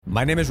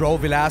My name is Raul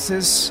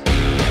Villacis,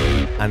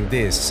 and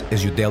this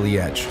is your Daily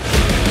Edge.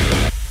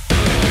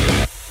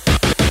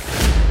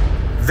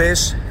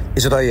 This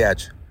is your Daily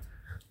Edge.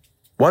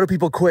 Why do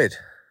people quit?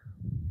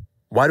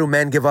 Why do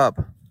men give up?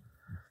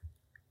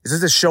 Is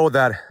this a show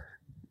that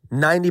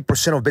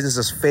 90% of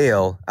businesses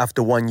fail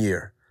after 1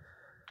 year?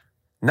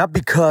 Not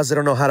because they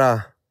don't know how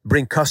to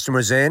bring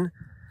customers in,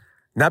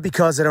 not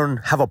because they don't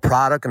have a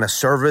product and a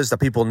service that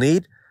people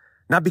need,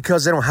 not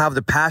because they don't have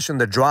the passion,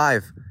 the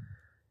drive.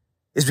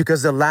 It's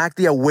because they lack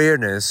the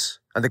awareness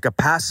and the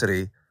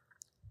capacity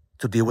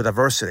to deal with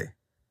adversity.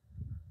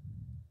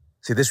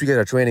 See, this week I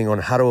got a training on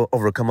how to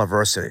overcome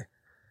adversity,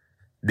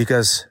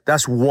 because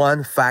that's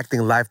one fact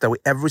in life that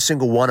every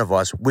single one of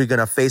us, we're going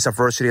to face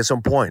adversity at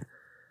some point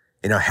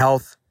in our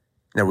health,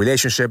 in our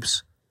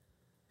relationships,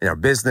 in our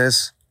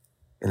business,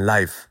 in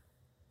life.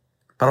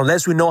 But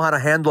unless we know how to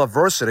handle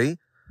adversity,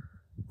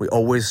 we're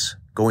always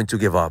going to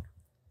give up.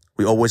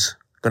 We're always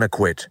going to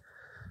quit.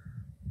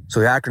 So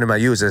the acronym I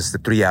use is the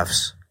 3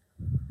 F's.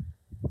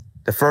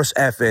 The first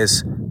F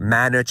is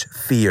manage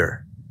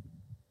fear.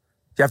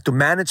 You have to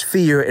manage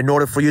fear in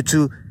order for you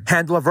to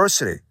handle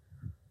adversity.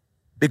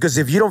 Because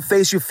if you don't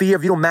face your fear,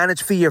 if you don't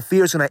manage fear,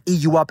 fear is going to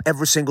eat you up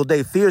every single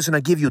day. Fear is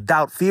going to give you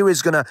doubt. Fear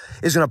is going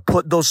to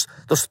put those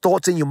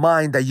thoughts in your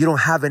mind that you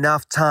don't have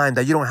enough time,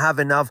 that you don't have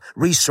enough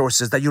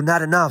resources, that you're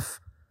not enough.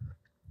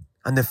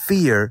 And the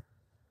fear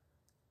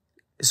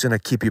is going to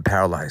keep you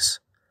paralyzed.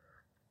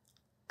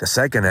 The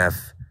second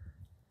F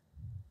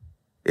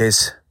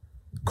is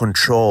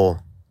control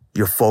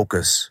your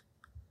focus.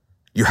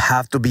 You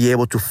have to be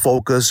able to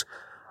focus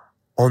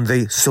on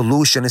the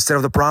solution instead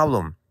of the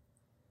problem.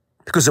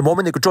 Because the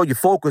moment you control your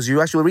focus,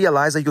 you actually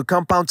realize that you can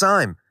compound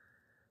time.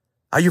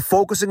 Are you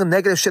focusing on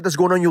negative shit that's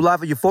going on in your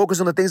life? Are you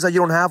focusing on the things that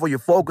you don't have? Or you're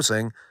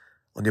focusing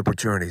on the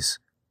opportunities,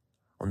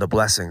 on the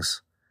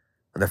blessings,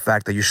 on the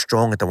fact that you're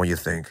stronger than what you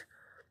think?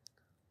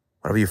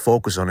 Whatever you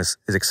focus on is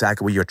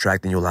exactly what you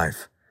attract in your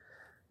life.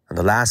 And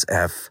the last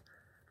F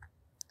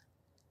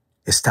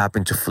is tap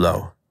into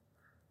flow.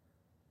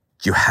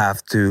 You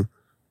have to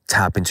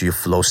tap into your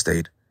flow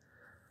state.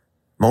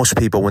 Most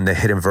people, when they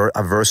hit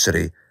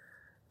adversity,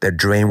 they're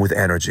drained with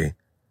energy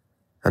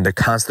and they're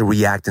constantly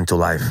reacting to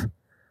life.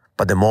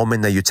 But the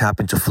moment that you tap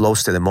into flow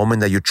state, the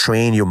moment that you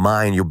train your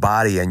mind, your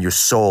body, and your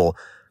soul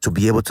to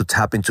be able to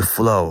tap into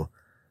flow,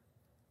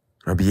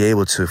 and be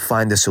able to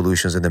find the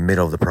solutions in the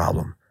middle of the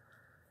problem.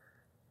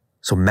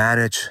 So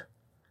manage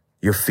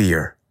your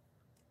fear,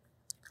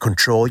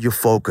 control your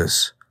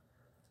focus,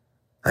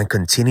 and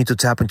continue to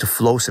tap into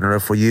flow state in order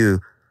for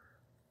you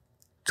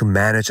to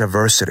manage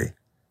adversity,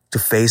 to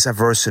face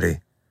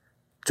adversity,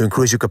 to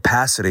increase your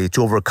capacity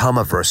to overcome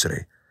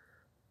adversity.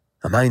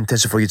 And my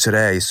intention for you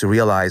today is to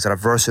realize that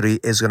adversity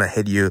is going to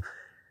hit you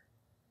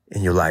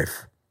in your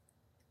life.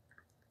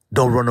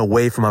 Don't run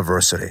away from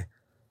adversity.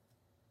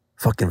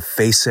 Fucking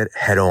face it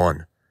head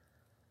on.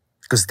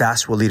 Because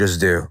that's what leaders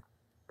do.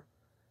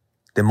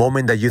 The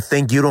moment that you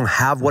think you don't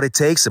have what it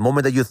takes, the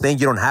moment that you think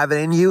you don't have it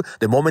in you,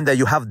 the moment that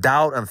you have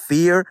doubt and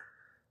fear,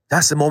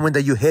 that's the moment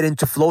that you hit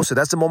into flow. So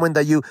that's the moment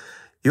that you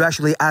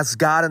actually ask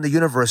God and the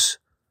universe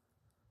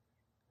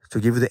to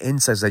give you the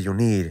insights that you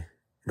need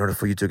in order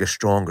for you to get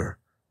stronger,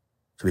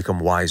 to become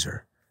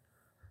wiser.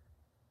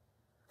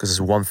 Because there's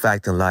one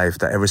fact in life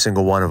that every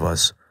single one of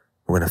us,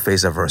 we're going to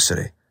face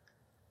adversity.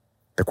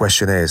 The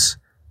question is,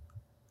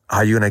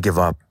 are you going to give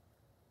up?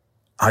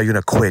 Are you going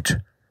to quit?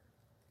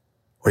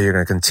 Or you're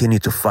going to continue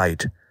to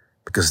fight?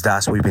 Because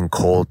that's what you've been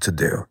called to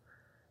do.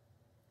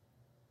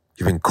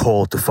 You've been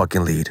called to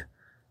fucking lead.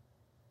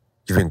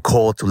 You've been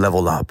called to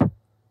level up.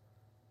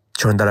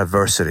 Turn that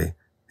adversity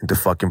into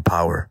fucking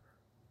power.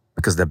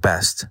 Because the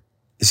best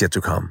is yet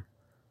to come.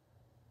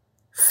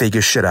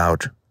 Figure shit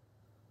out.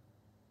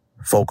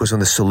 Focus on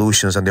the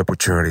solutions and the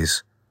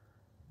opportunities.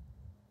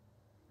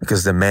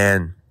 Because the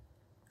man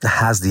that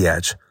has the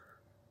edge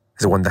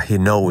is the one that he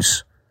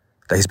knows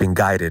that he's been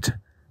guided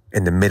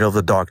in the middle of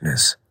the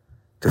darkness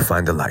to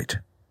find the light.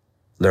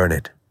 Learn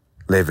it,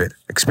 live it,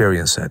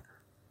 experience it.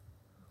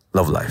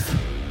 Love life.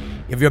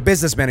 If you're a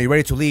businessman and you're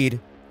ready to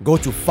lead, go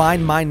to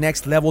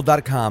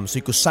findmynextlevel.com so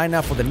you can sign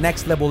up for the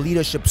Next Level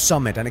Leadership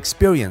Summit, an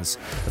experience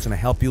that's going to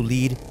help you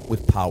lead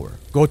with power.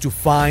 Go to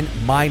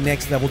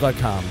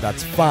findmynextlevel.com.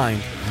 That's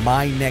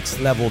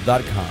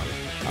findmynextlevel.com.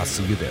 I'll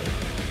see you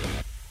there.